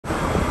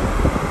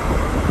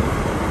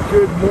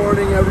Good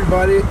morning,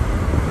 everybody.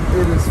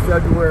 It is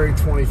February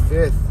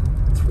 25th,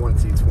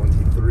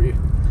 2023.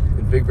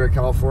 In Big Bear,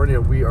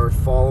 California, we are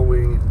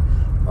following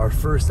our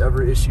first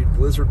ever issued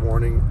blizzard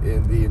warning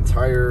in the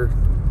entire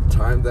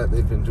time that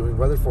they've been doing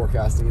weather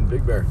forecasting in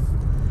Big Bear.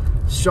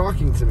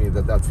 Shocking to me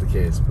that that's the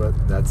case, but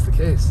that's the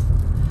case.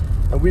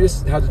 And we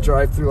just had to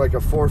drive through like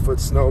a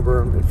 4-foot snow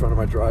berm in front of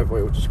my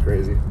driveway, which is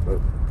crazy, but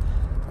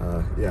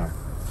yeah.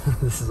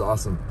 This is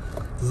awesome.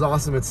 This is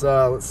awesome. It's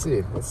let's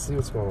see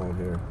what's going on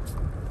here.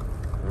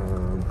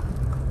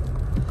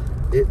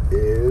 It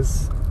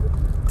is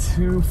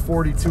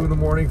 2:42 in the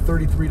morning,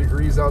 33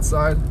 degrees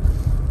outside.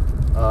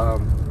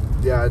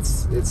 Yeah,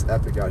 it's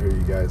epic out here,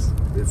 you guys.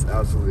 It's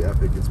absolutely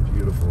epic. It's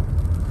beautiful.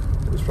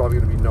 There's probably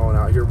going to be no one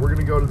out here. We're going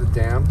to go to the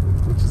dam,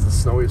 which is the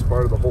snowiest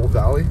part of the whole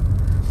valley.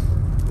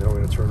 Then we're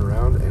going to turn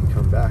around and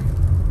come back.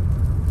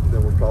 And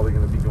then we're probably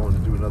going to be going to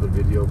do another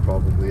video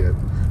probably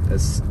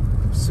as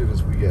soon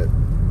as we get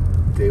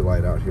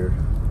daylight out here.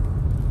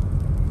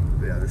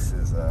 But yeah, this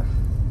is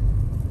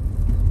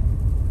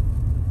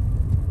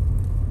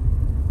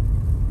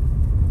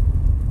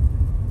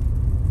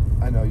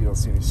I know you don't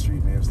see any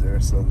street names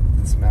there, so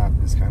this map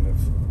is kind of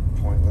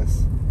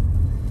pointless.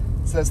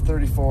 It says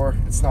 34.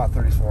 It's not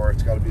 34.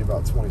 It's got to be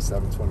about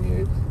 27,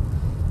 28.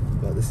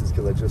 But this is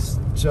because I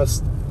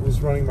just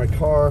was running my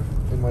car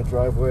in my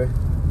driveway.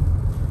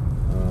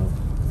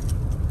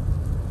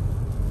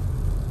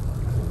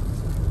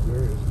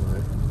 Where is my...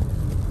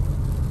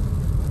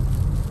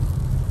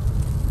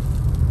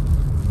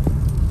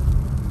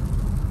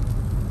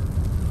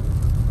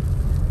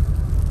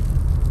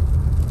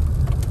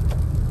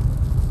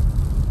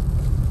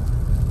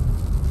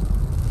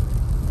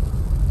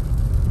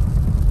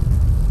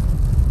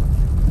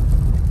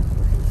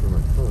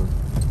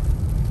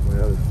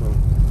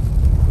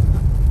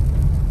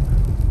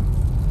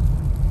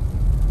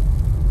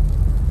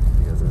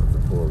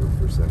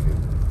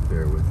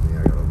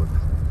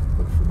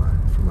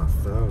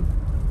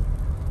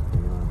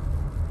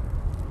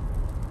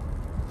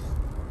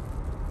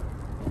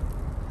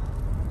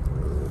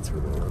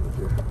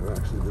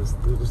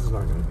 This is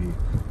not going to be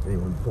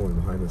anyone pulling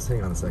behind us.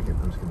 Hang on a second.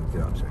 I'm just going to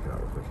get out and check it out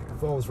real quick. The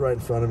phone's right in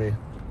front of me.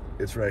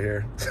 It's right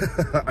here.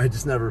 I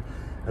just never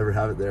ever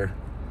have it there.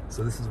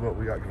 So this is what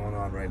we got going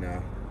on right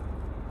now.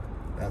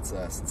 That's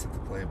us. Let's hit the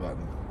play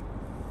button.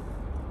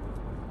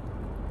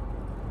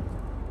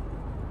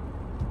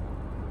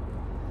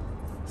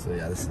 So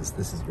yeah, this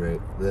is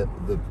great. The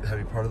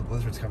heavy part of the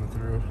blizzard's coming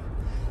through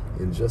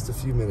in just a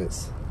few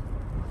minutes.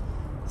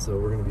 So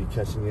we're going to be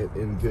catching it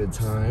in good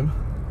time.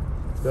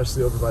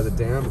 Especially over by the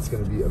dam, it's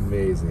going to be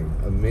amazing.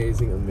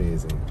 Amazing,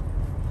 amazing.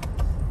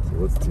 So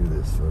let's do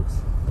this, folks.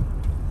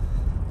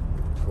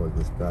 Plug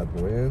this bad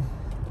boy in.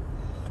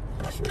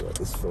 Make sure that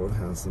this phone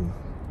has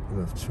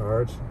enough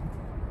charge.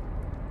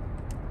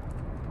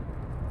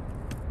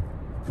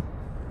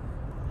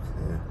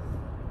 Okay.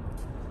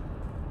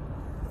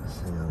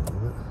 Just hang on a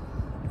moment.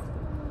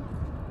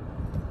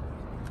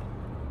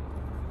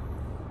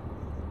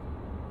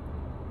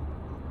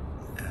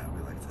 Yeah,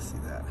 we like to see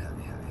that.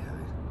 Heavy, heavy,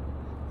 heavy.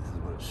 This is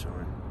what it's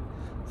showing.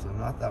 So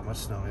not that much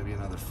snow, maybe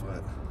another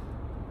foot.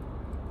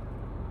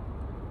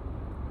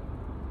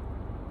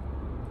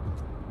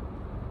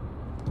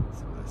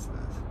 That's what it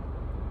says.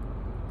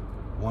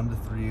 1 to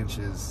 3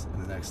 inches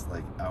in the next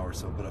like hour or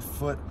so, but a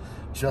foot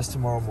just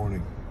tomorrow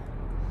morning.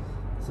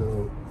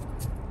 So,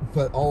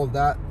 but all of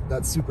that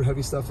super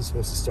heavy stuff is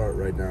supposed to start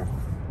right now.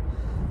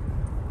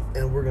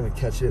 And we're gonna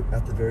catch it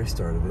at the very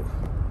start of it.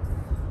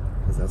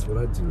 Because that's what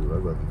I do. I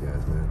love you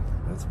guys, man.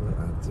 That's what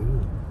I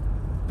do.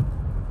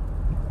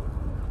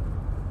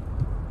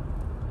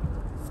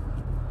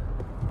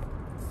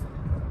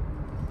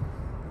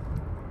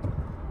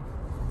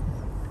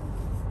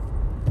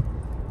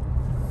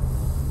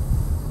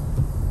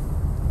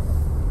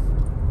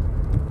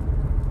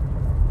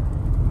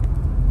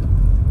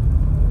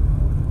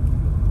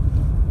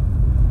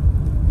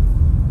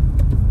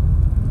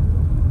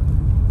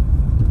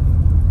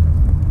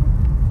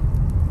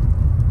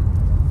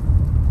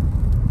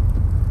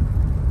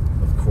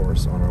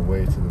 On our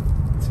way to the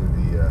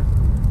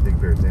Big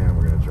Bear Dam,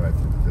 we're going to drive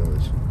through the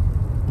village.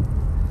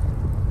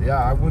 Yeah,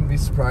 I wouldn't be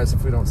surprised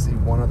if we don't see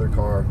one other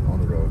car on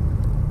the road.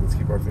 Let's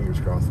keep our fingers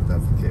crossed that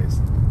that's the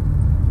case.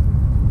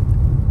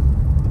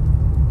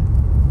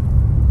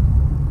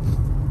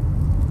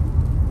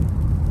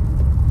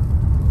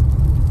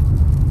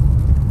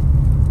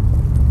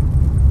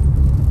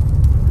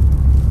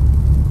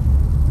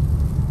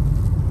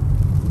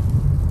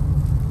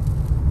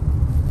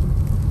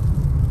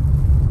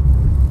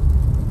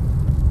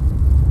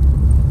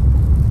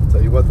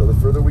 The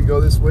further we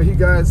go this way, you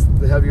guys,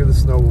 the heavier the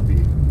snow will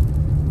be.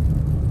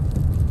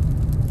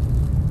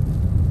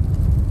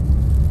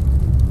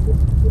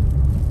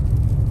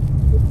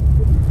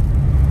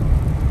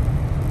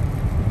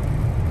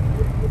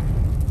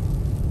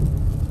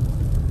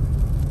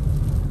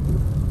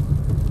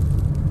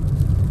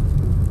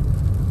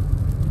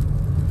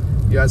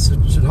 You guys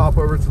should hop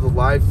over to the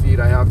live feed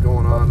I have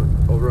going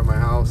on over at my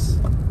house.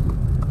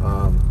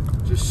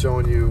 Just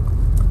showing you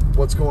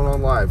what's going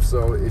on live.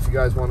 So if you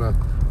guys want to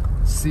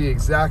see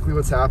exactly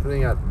what's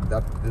happening at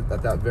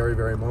that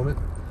very moment,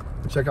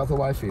 check out the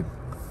live feed.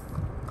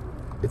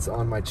 It's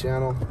on my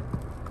channel,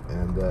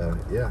 and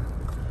yeah,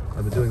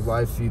 I've been doing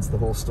live feeds the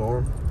whole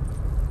storm.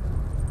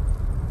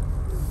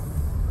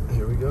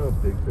 Here we go,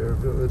 Big Bear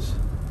Village.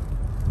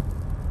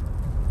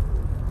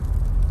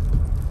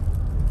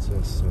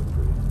 Just so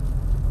pretty.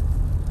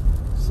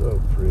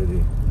 So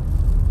pretty.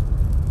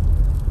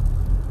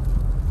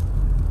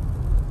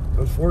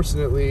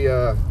 Unfortunately,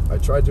 I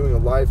tried doing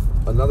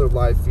another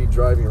live feed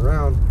driving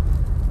around,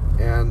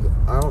 and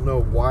I don't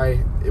know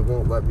why it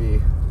won't let me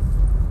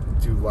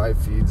do live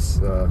feeds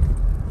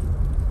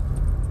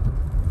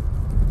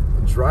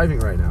driving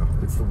right now.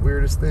 It's the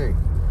weirdest thing.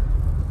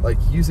 Like,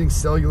 using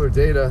cellular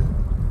data,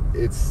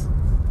 it's,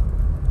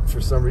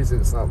 for some reason,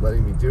 it's not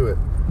letting me do it.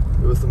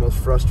 It was the most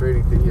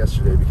frustrating thing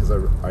yesterday because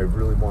I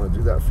really want to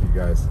do that for you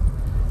guys,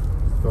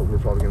 but we're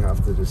probably gonna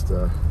have to just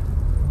do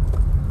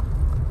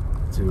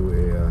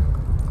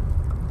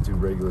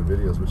regular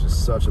videos, which is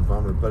such a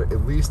bummer. But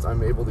at least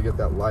I'm able to get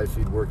that live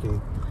feed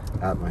working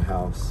at my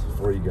house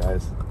for you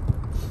guys.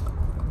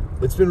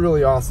 It's been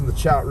really awesome. The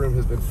chat room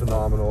has been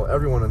phenomenal.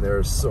 Everyone in there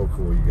is so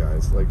cool, you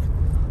guys. Like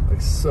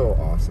so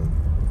awesome.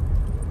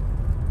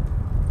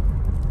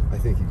 I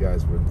think you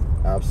guys would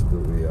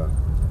absolutely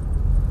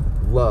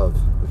love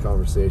the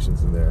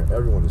conversations in there.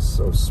 Everyone is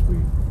so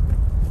sweet.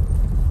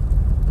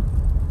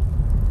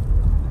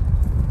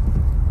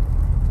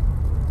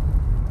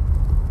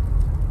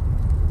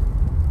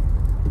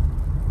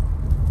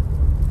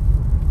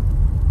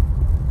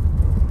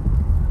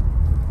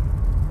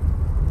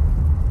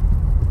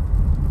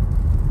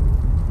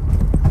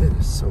 It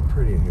is so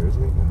pretty in here,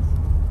 isn't it?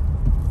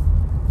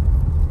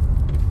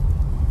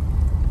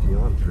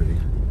 Beyond pretty.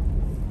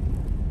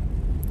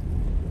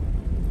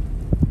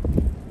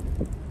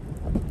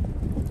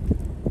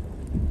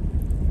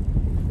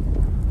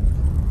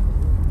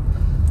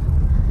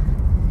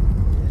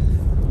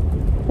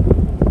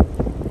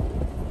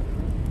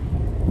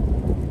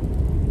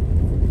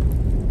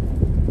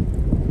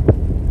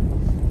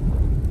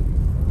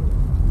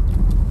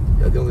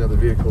 The only other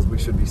vehicles we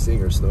should be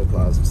seeing are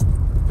snowplows. It's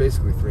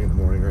basically 3 in the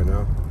morning right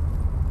now.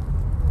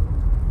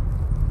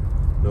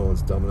 No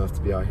one's dumb enough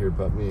to be out here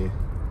but me.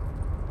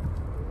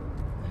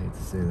 I hate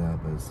to say that,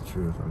 but it's the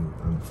truth.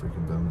 I'm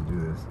freaking dumb to do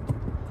this.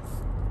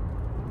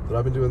 But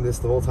I've been doing this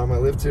the whole time I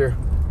lived here.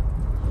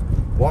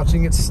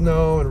 Watching it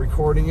snow and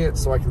recording it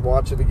so I can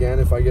watch it again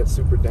if I get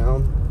super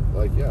down.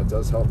 Like, yeah, it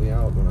does help me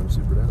out when I'm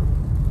super down.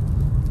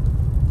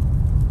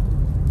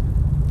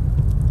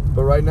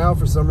 But right now,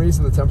 for some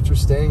reason, the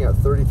temperature's staying at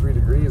 33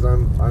 degrees.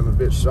 I'm a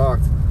bit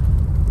shocked.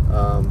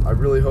 I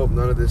really hope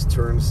none of this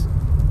turns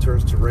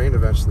to rain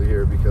eventually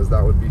here, because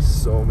that would be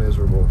so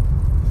miserable.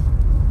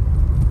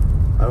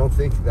 I don't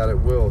think that it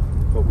will,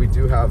 but we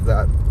do have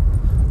that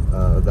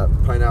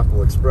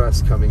Pineapple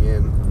Express coming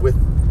in with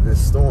this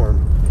storm,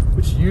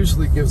 which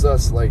usually gives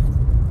us like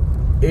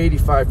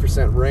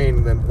 85% rain,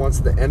 and then once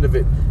the end of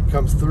it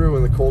comes through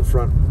and the cold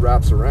front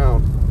wraps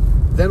around,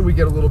 then we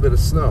get a little bit of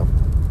snow.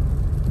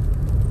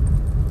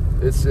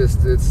 It's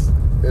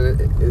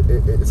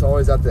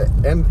always at the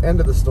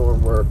end of the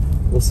storm where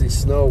we'll see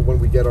snow when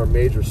we get our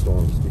major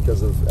storms,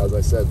 because of, as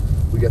I said,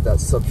 we get that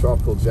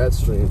subtropical jet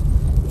stream,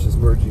 which is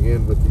merging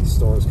in with these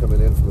storms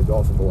coming in from the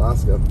Gulf of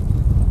Alaska.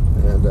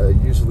 And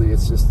usually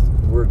it's just,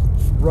 we're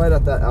right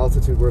at that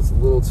altitude where it's a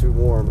little too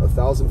warm.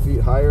 1,000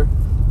 feet higher,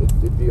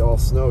 it'd be all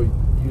snow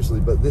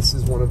usually, but this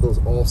is one of those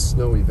all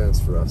snow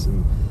events for us,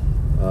 and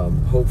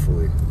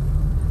hopefully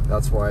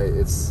that's why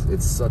it's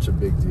such a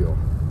big deal.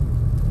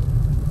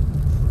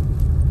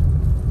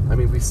 I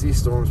mean, we see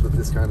storms with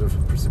this kind of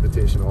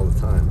precipitation all the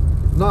time.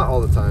 Not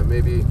all the time,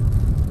 maybe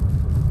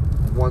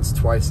once,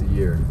 twice a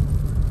year.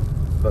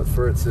 But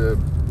for it to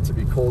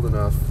be cold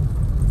enough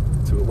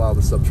to allow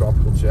the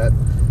subtropical jet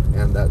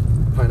and that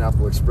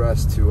Pineapple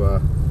Express to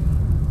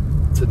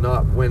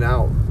not win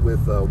out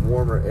with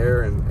warmer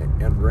air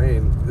and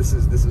rain, this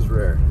is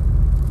rare.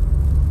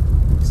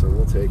 So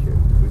we'll take it.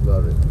 We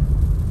love it.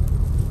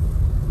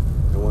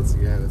 And once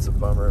again, it's a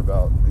bummer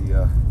about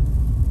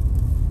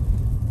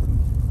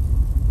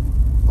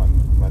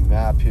my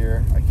map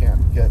here. I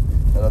can't get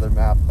that other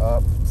map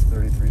up. It's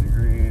 33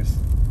 degrees,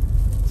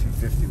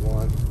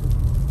 251.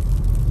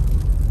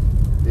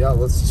 Yeah,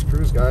 let's just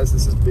cruise, guys.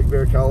 This is Big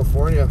Bear,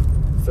 California,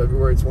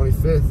 February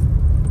 25th.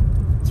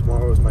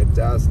 Tomorrow is my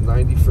dad's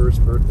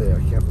 91st birthday. I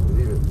can't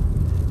believe it.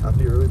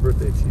 Happy early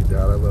birthday to you,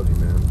 Dad. I love you,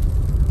 man.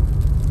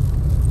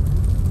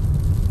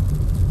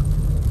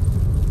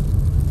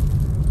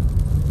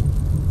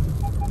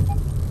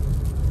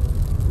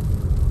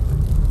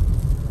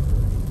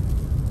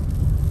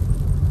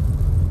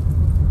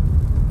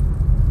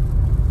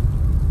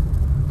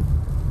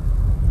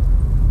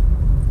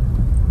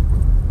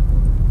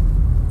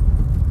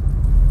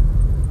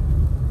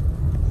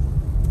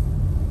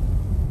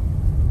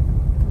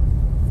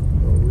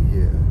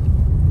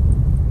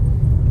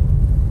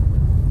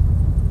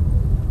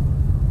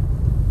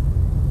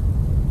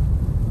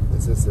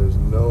 Since there's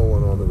no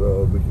one on the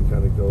road, we can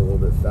kind of go a little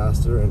bit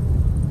faster and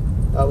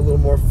have a little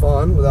more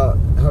fun without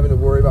having to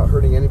worry about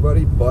hurting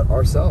anybody but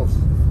ourselves.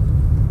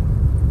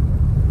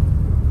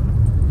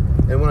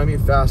 And when I mean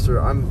faster,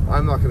 I'm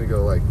not going to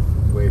go like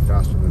way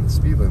faster than the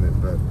speed limit,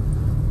 but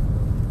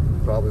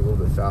probably a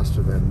little bit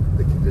faster than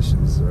the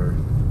conditions are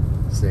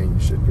saying you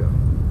should go.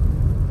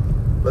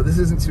 But this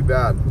isn't too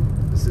bad.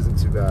 This isn't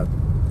too bad.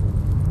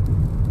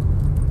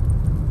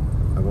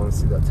 I want to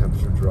see that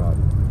temperature drop.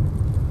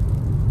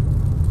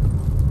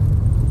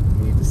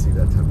 I need to see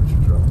that temperature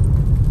drop.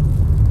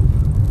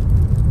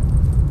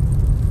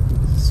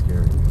 This is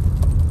scary.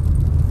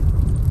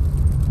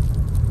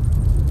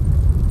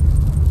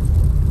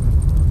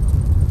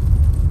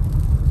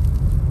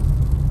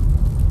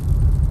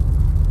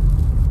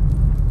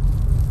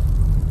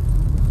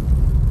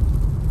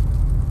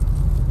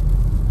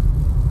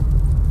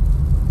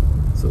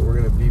 So we're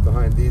going to be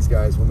behind these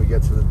guys when we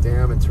get to the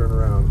dam and turn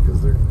around,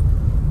 because they're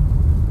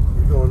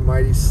going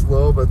mighty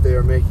slow, but they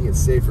are making it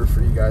safer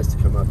for you guys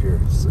to come up here.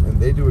 So,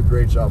 and they do a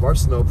great job. Our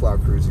snowplow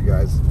crews, you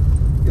guys,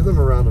 give them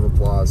a round of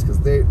applause, because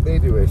they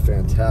do a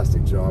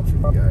fantastic job for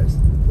you guys.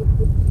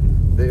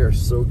 They are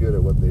so good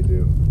at what they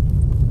do.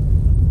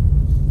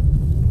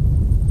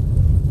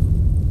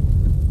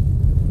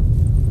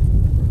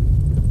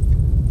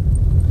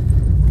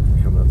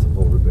 Coming up to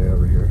Boulder Bay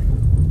over here.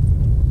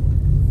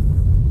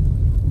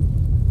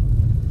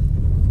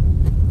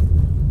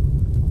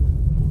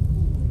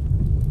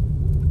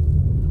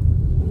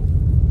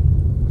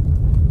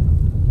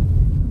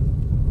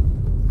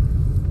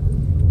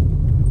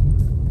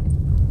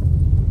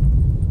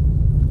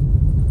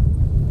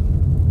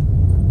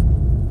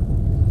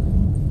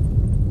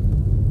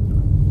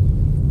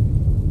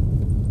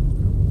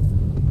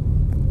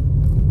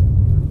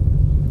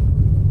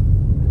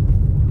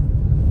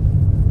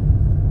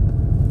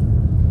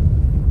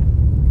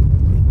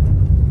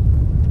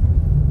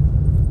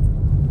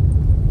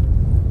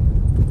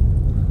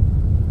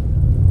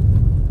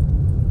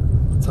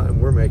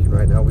 Making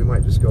right now, we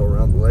might just go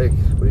around the lake.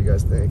 What do you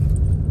guys think?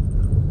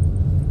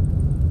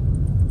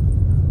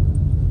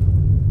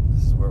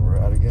 This is where we're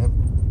at again.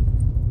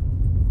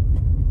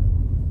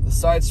 The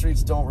side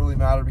streets don't really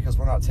matter because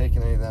we're not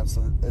taking any of them,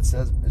 so it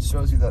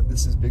shows you that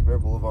this is Big Bear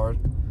Boulevard.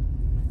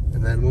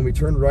 And then when we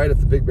turn right at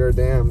the Big Bear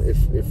Dam,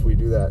 if we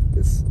do that,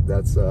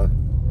 that's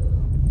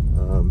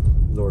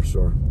North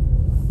Shore,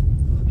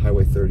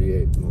 Highway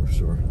 38 North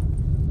Shore.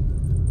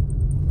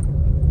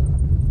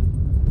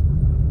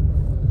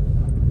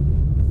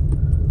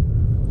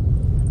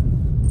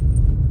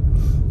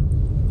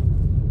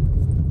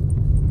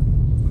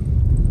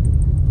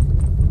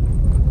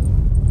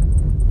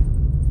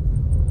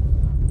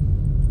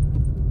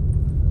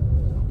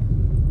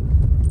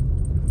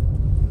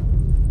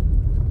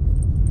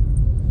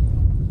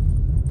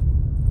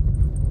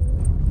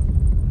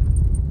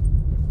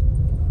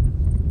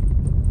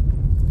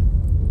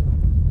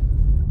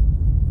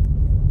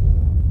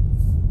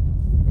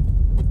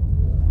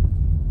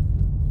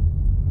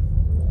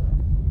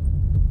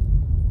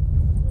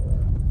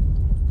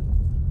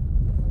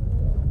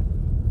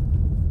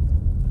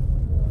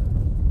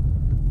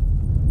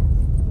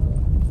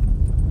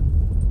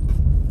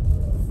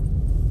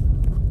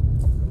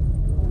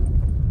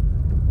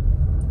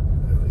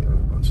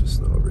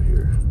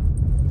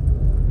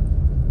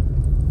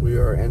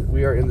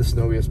 We are in the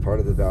snowiest part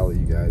of the valley,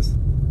 you guys.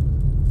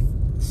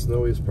 The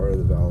snowiest part of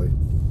the valley.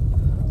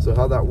 So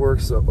how that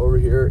works over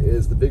here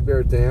is the Big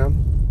Bear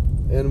Dam.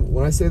 And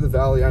when I say the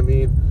valley, I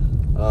mean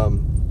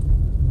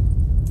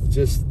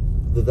just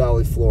the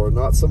valley floor,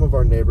 not some of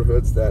our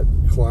neighborhoods that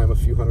climb a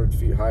few hundred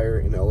feet higher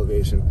in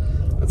elevation.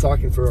 I'm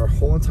talking for our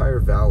whole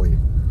entire valley,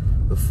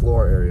 the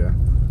floor area,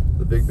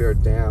 the Big Bear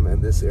Dam,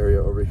 and this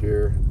area over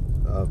here,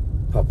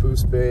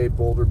 Papoose Bay,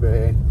 Boulder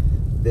Bay.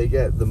 They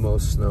get the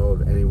most snow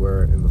of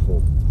anywhere in the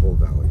whole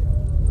valley.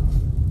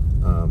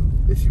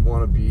 If you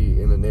want to be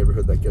in a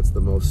neighborhood that gets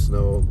the most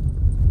snow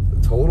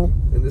total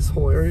in this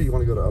whole area, you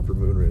want to go to Upper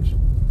Moon Ridge.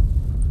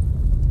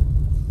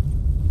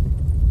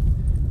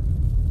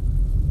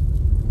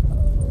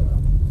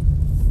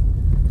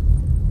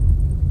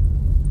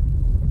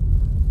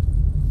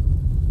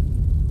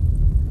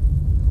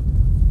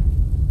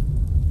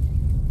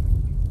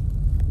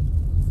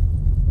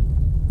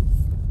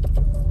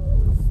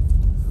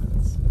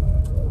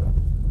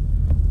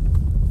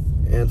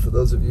 And for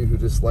those of you who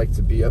just like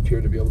to be up here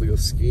to be able to go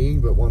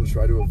skiing but want to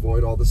try to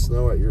avoid all the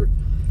snow at your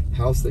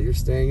house that you're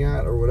staying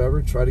at or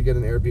whatever, try to get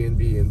an Airbnb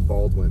in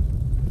Baldwin.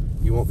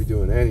 You won't be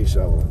doing any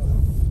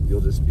shoveling. You'll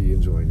just be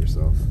enjoying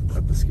yourself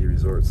at the ski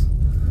resorts.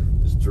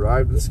 Just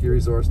drive to the ski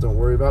resorts. Don't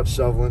worry about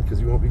shoveling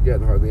because you won't be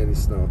getting hardly any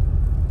snow.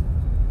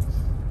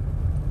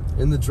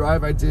 In the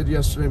drive I did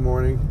yesterday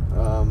morning,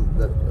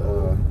 the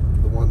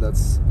one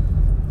that's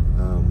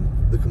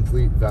the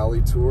complete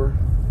valley tour,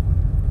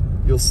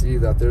 you'll see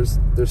that there's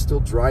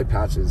still dry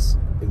patches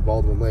in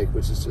Baldwin Lake,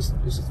 which is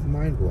just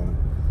mind-blowing.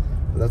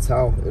 But that's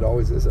how it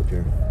always is up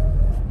here.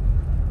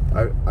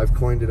 I've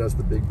coined it as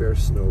the Big Bear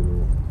Snow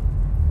Rule.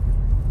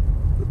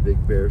 The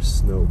Big Bear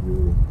Snow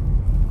Rule.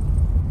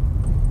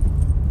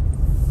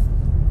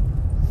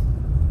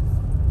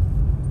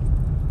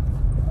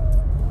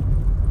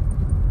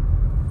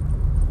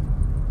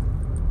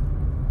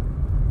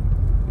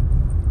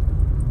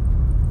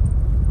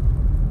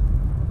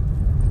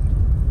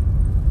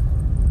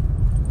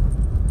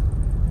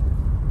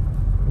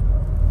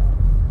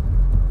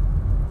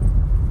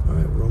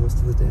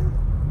 dam.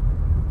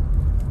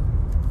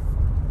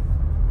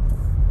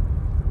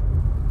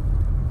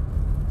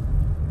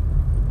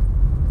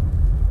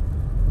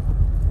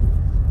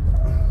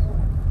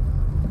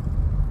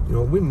 You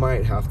know, we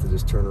might have to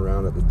just turn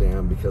around at the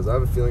dam because I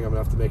have a feeling I'm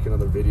gonna have to make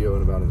another video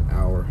in about an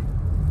hour.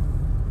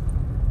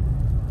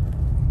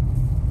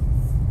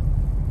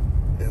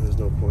 And there's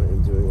no point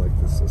in doing like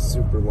this a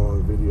super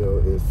long video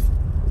if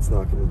it's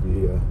not gonna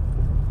be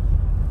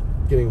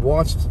getting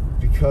watched,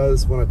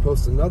 because when I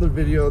post another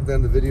video,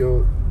 then the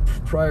video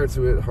prior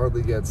to it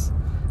hardly gets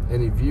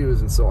any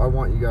views, and so I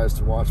want you guys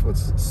to watch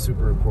what's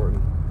super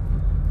important.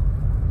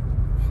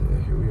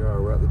 Okay, here we are,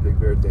 we're at the Big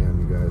Bear Dam,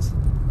 you guys.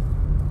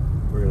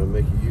 We're gonna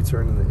make a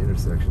U-turn in the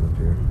intersection up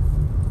here.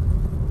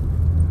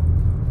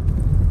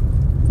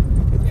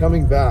 And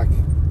coming back,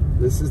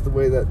 this is the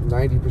way that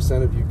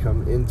 90% of you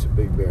come into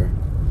Big Bear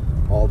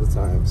all the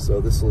time. So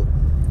this will,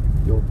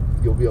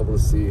 you'll be able to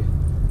see.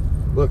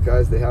 Look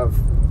guys, they have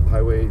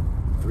Highway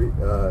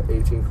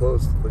 18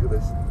 closed. Look at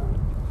this.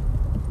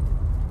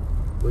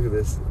 Look at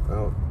this.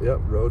 Oh, yep,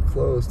 road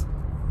closed.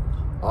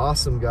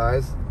 Awesome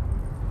guys.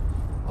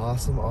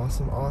 Awesome,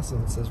 awesome,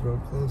 awesome. It says road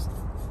closed.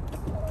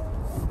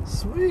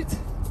 Sweet.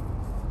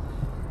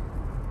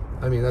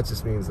 I mean, that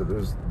just means that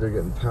they're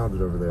getting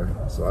pounded over there.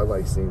 So I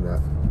like seeing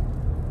that.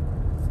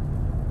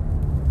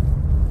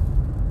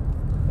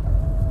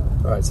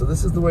 All right, so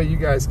this is the way you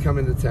guys come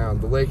into town.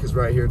 The lake is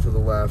right here to the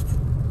left.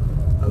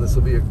 This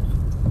will be a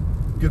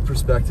good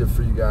perspective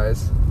for you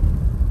guys.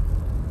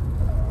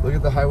 Look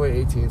at the Highway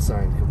 18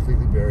 sign,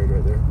 completely buried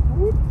right there.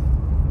 Whoop.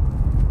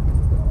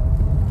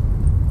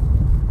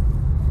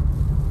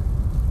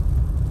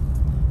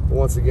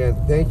 Once again,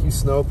 thank you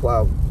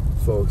snowplow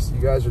folks. You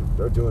guys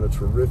are doing a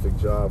terrific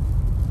job.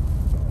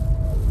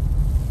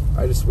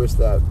 I just wish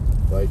that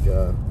like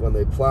when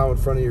they plow in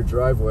front of your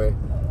driveway,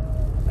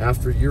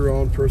 after your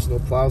own personal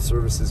plow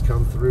services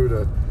come through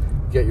to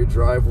get your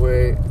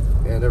driveway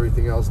and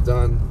everything else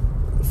done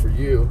for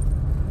you,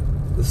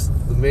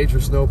 the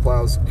major snow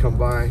plows come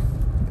by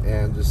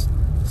and just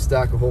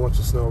stack a whole bunch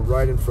of snow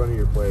right in front of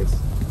your place.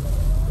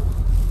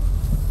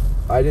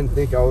 I didn't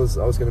think I was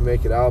going to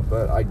make it out,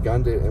 but I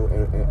gunned it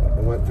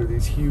and went through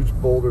these huge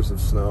boulders of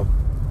snow.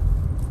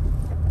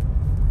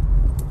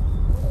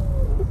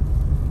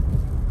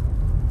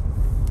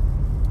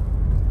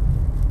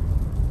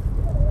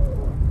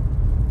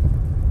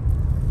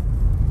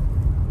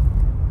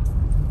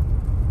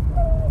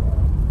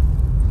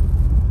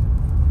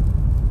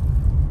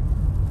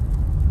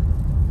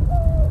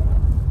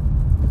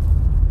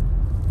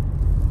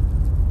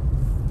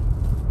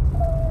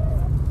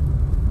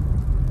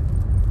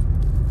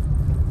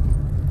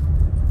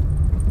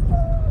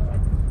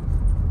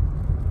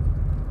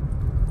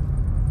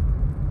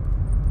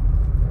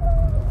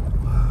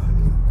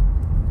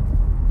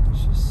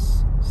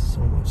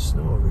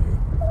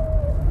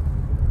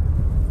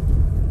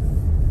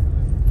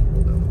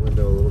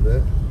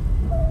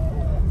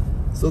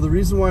 So the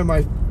reason why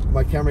my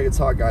camera gets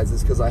hot, guys,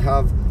 is because I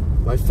have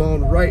my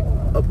phone right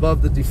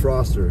above the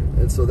defroster,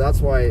 and so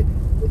that's why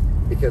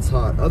it gets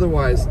hot.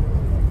 Otherwise,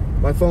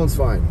 my phone's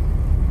fine.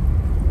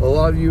 A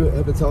lot of you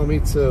have been telling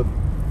me to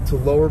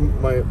lower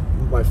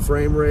my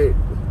frame rate.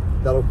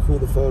 That'll cool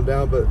the phone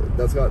down, but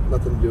that's got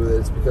nothing to do with it.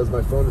 It's because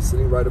my phone is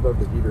sitting right above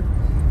the heater.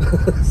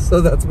 So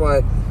that's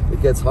why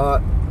it gets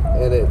hot,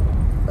 and it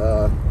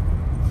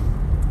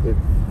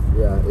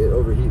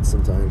overheats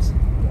sometimes.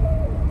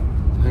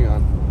 Hang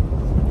on.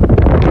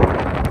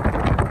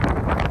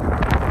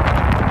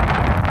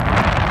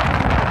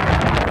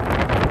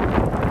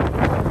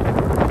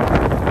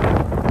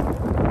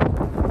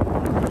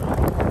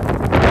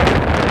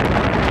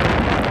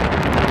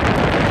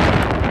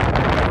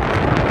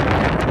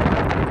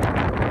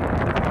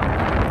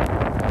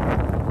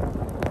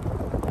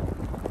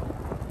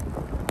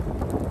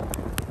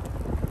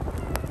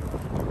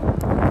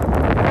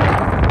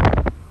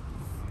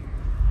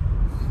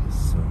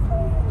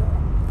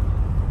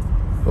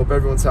 Hope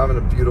everyone's having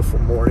a beautiful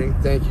morning.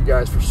 Thank you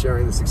guys for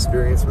sharing this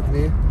experience with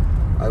me.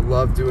 I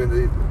love doing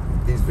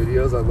these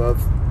videos. I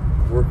love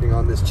working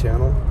on this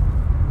channel.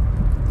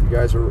 You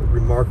guys are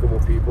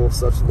remarkable people,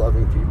 such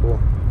loving people.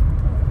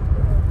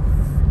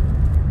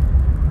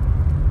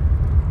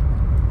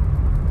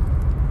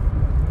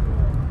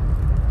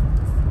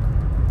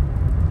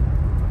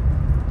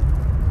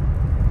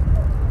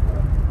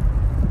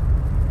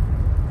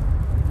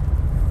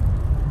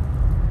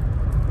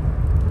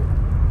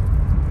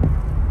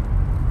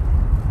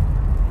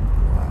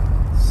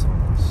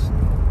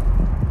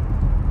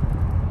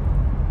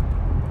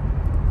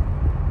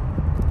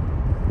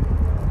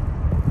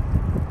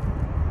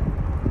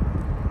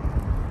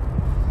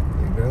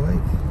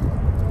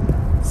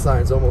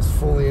 Sign's almost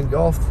fully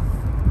engulfed.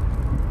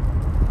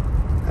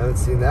 Haven't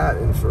seen that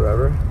in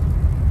forever.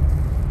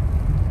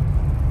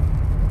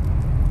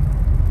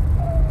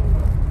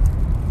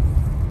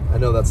 I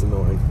know that's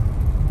annoying.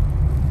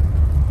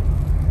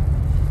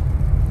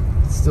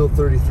 It's still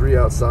 33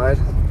 outside.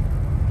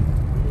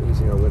 We're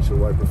using our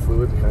windshield wiper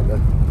fluid to kind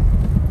of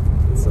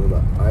get some of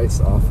the ice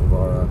off of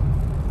our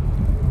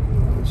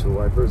windshield. windshield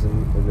wipers,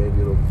 and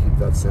maybe it'll keep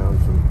that sound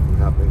from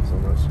happening so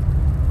much.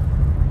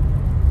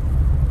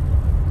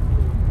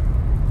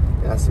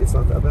 Yeah, see, it's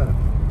not that bad.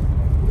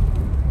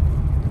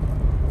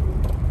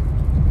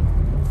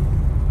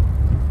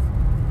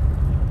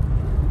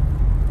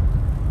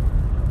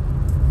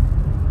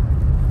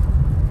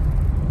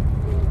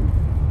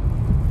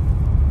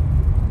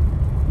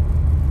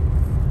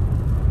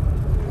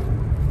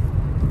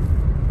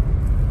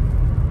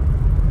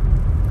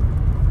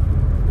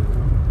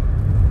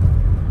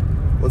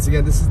 Once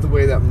again, this is the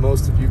way that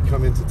most of you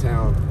come into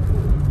town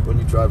when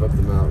you drive up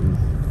the mountain.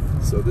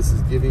 So this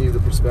is giving you the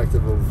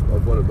perspective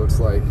of what it looks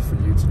like for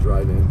you to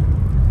drive in.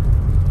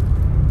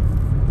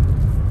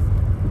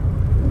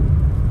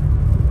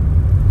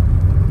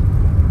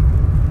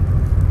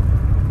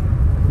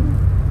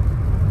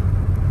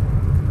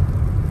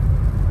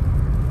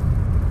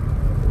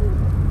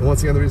 And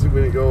once again, the reason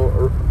we didn't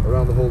go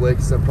around the whole lake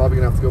is I'm probably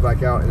gonna have to go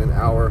back out in an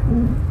hour,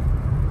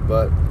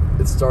 but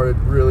it started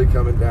really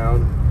coming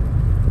down.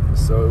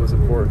 So it was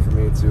important for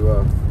me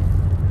to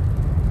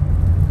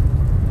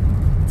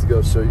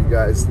go show you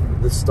guys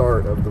the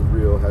start of the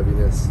real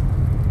heaviness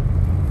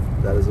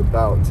that is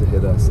about to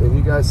hit us. And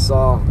you guys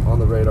saw on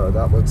the radar,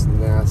 that looks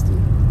nasty.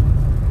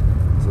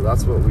 So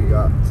that's what we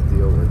got to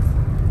deal with.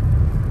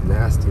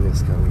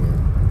 Nastiness coming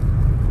in.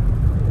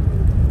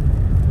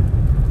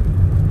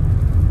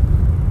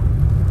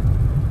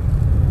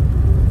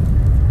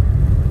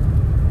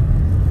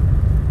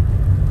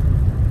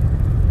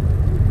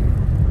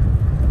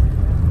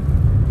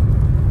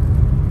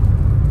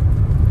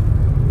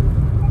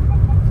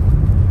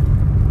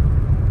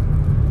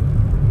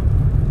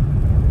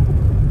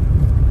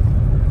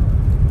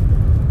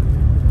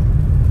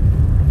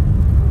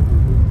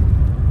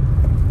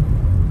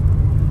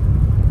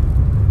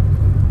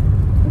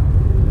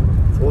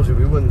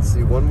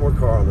 See one more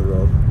car on the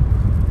road.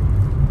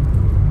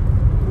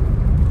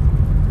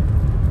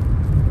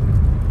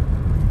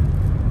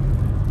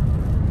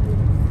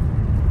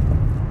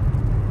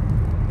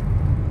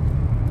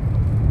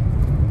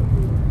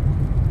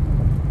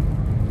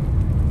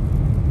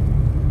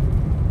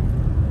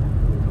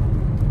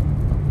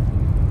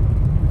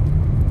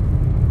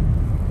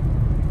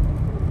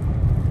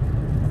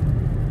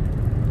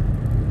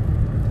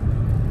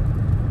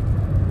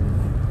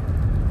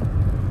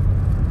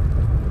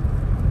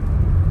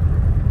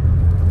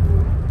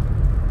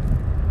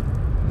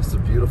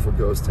 Beautiful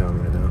ghost town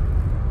right now.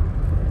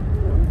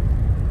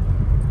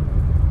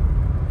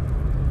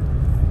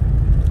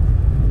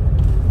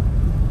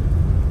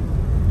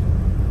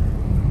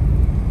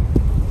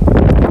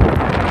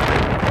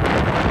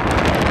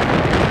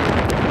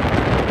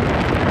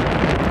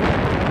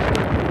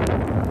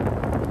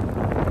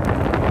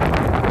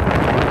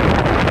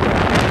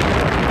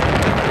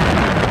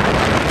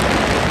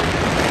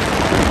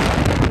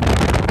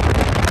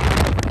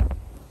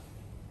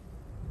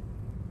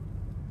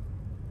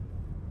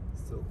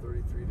 Still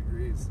 33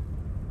 degrees.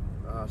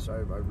 Gosh, I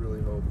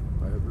really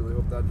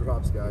hope that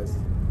drops, guys.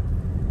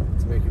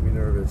 It's making me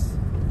nervous.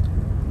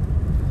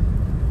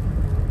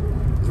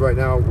 Because right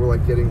now we're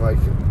like getting like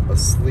a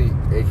sleet,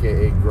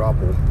 aka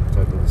grapple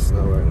type of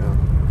snow right now.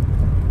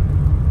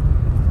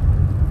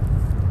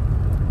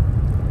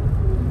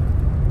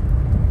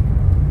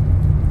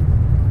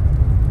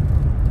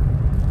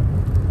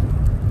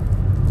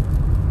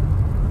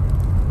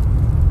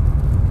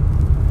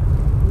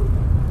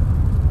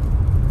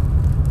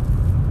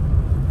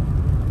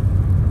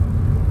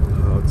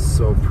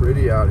 So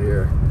pretty out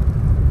here.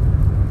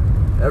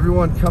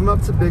 Everyone, come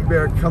up to Big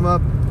Bear, come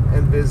up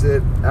and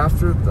visit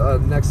after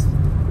next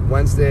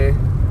Wednesday.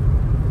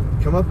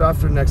 Come up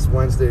after next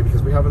Wednesday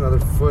because we have another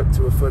foot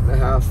to a foot and a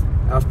half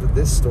after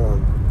this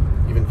storm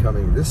even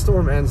coming. This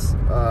storm ends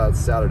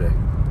Saturday.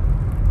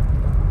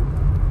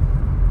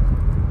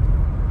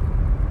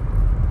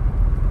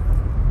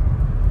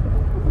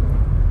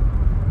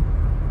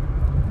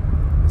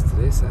 Is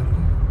today Saturday?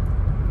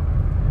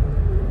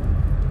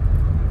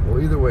 Well,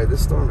 either way,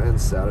 this storm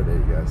ends Saturday,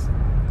 you guys.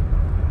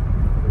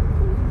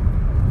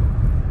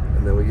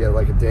 And then we get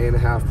like a day and a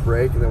half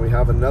break, and then we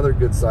have another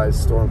good-sized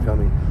storm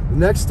coming. The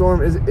next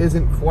storm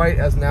isn't quite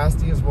as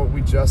nasty as what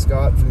we just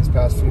got for these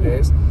past few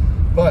days.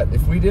 But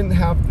if we didn't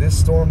have this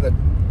storm that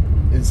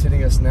is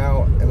hitting us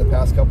now in the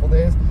past couple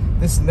days,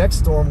 this next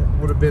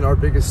storm would have been our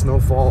biggest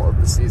snowfall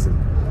of the season.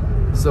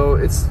 So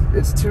it's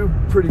two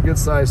pretty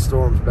good-sized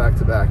storms back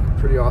to back.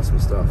 Pretty awesome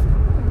stuff.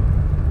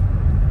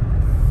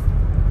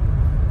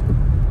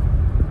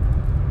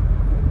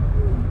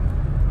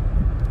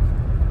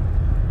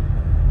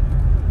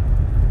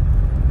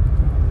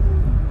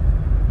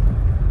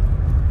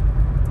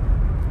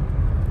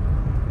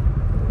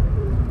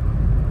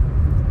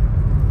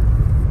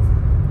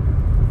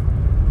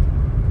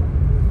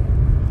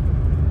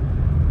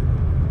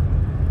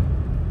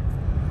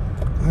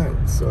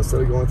 So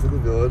instead of going through the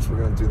village, we're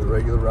going to do the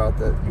regular route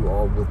that you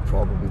all will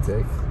probably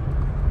take.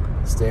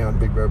 Stay on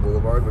Big Bear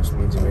Boulevard, which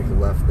means you make a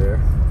left there.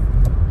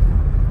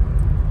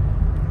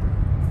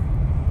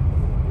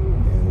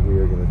 And we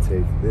are going to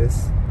take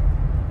this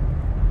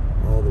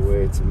all the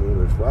way to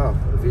Moonridge. Wow,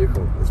 a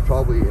vehicle. It's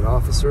probably an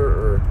officer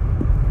or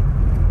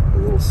a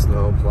little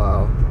snow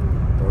plow,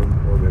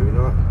 or maybe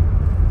not.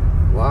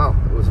 Wow,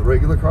 it was a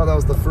regular car. That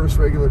was the first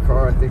regular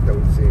car I think that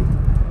we've seen.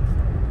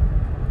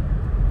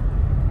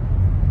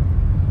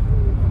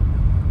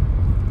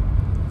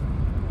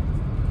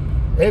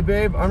 Hey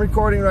babe, I'm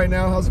recording right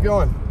now. How's it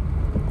going?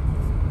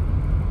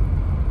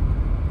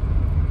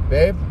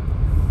 Babe?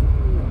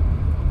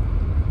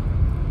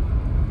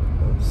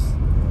 Oops,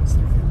 one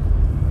second.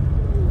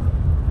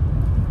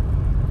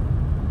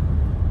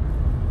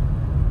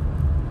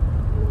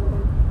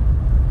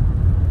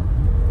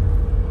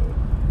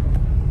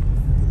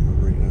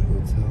 Merino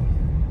Hotel.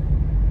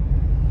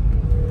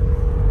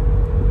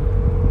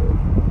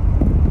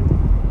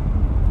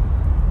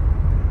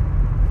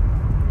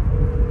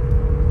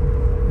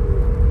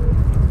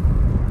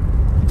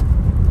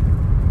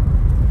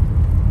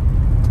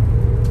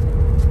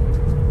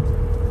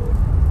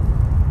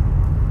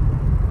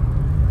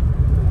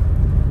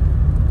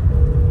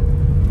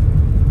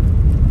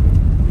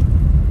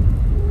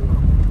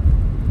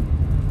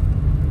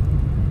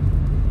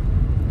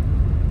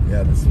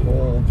 Yeah, this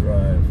whole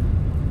drive,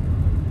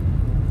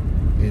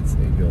 it's a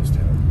ghost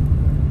town.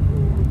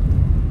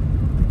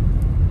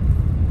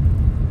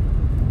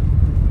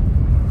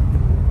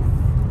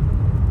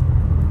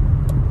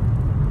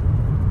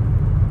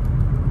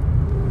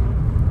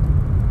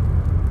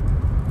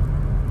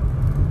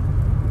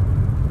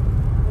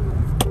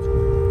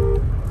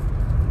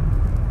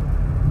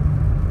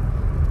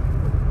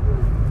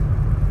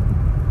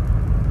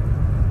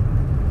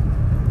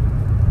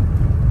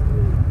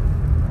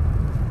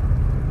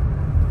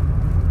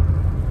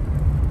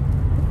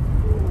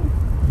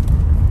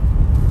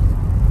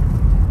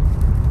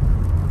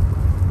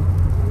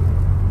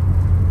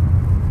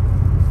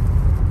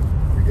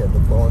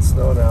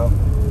 Snow now.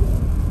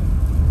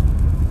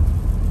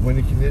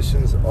 Windy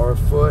conditions are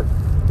afoot.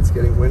 It's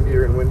getting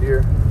windier and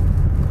windier.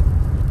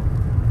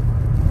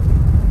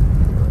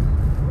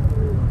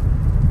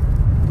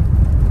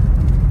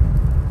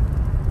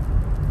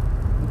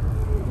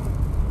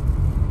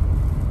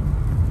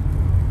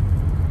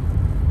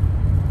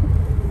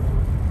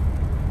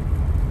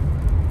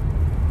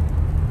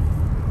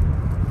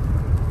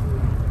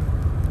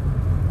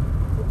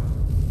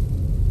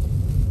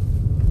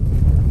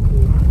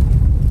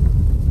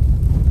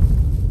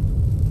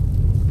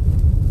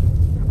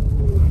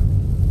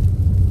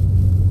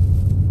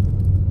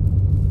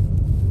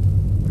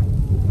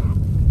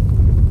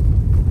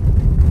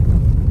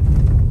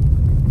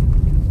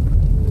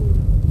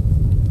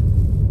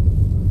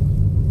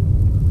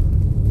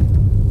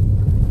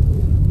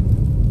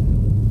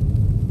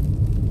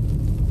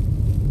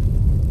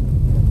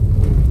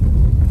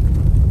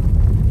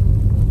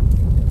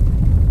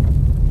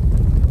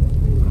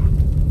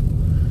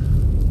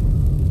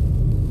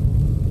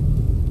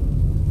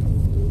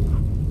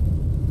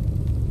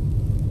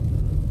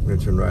 We're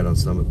gonna turn right on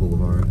Summit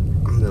Boulevard,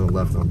 and then a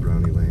left on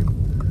Brownie Lane.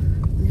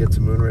 And get to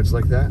Moonridge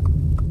like that.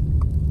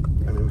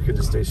 I mean, we could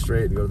just stay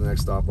straight and go to the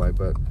next stoplight,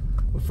 but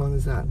what fun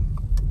is that?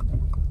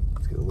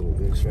 Let's get a little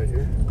loose right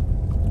here.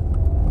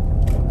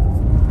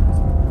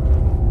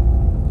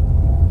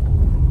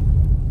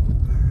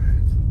 All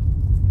right.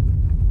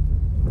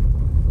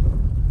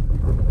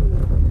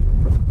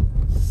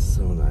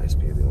 So nice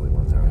being the only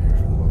ones out here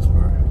for the most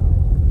part.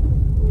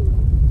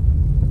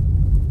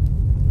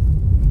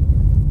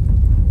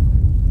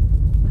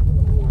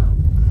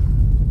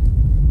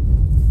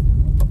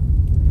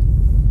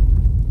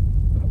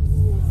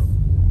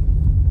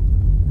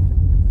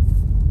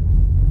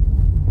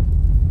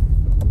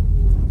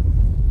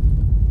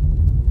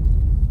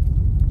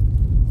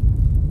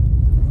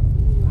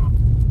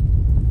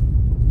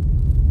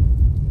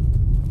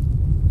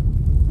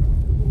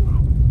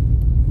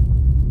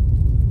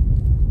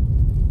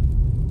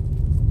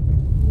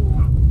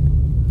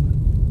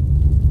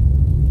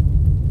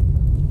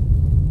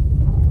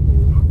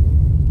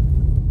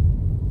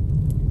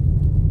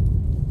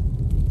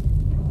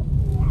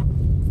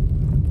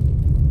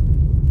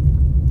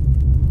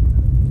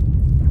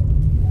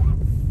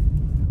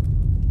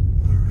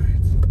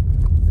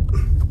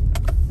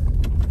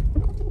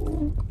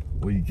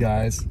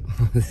 Guys,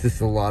 this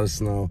is a lot of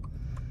snow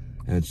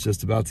and it's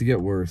just about to get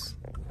worse.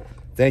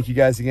 Thank you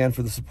guys again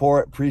for the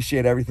support.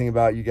 Appreciate everything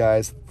about you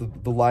guys.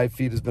 The live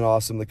feed has been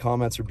awesome. The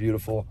comments are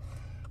beautiful.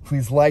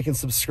 Please like and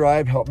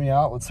subscribe. Help me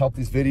out. Let's help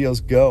these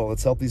videos go.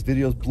 Let's help these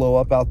videos blow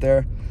up out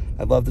there.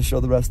 I'd love to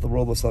show the rest of the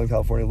world what Southern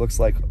California looks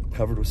like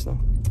covered with snow.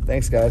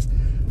 Thanks guys.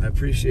 I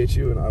appreciate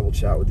you and I will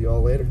chat with you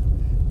all later.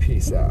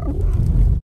 Peace out.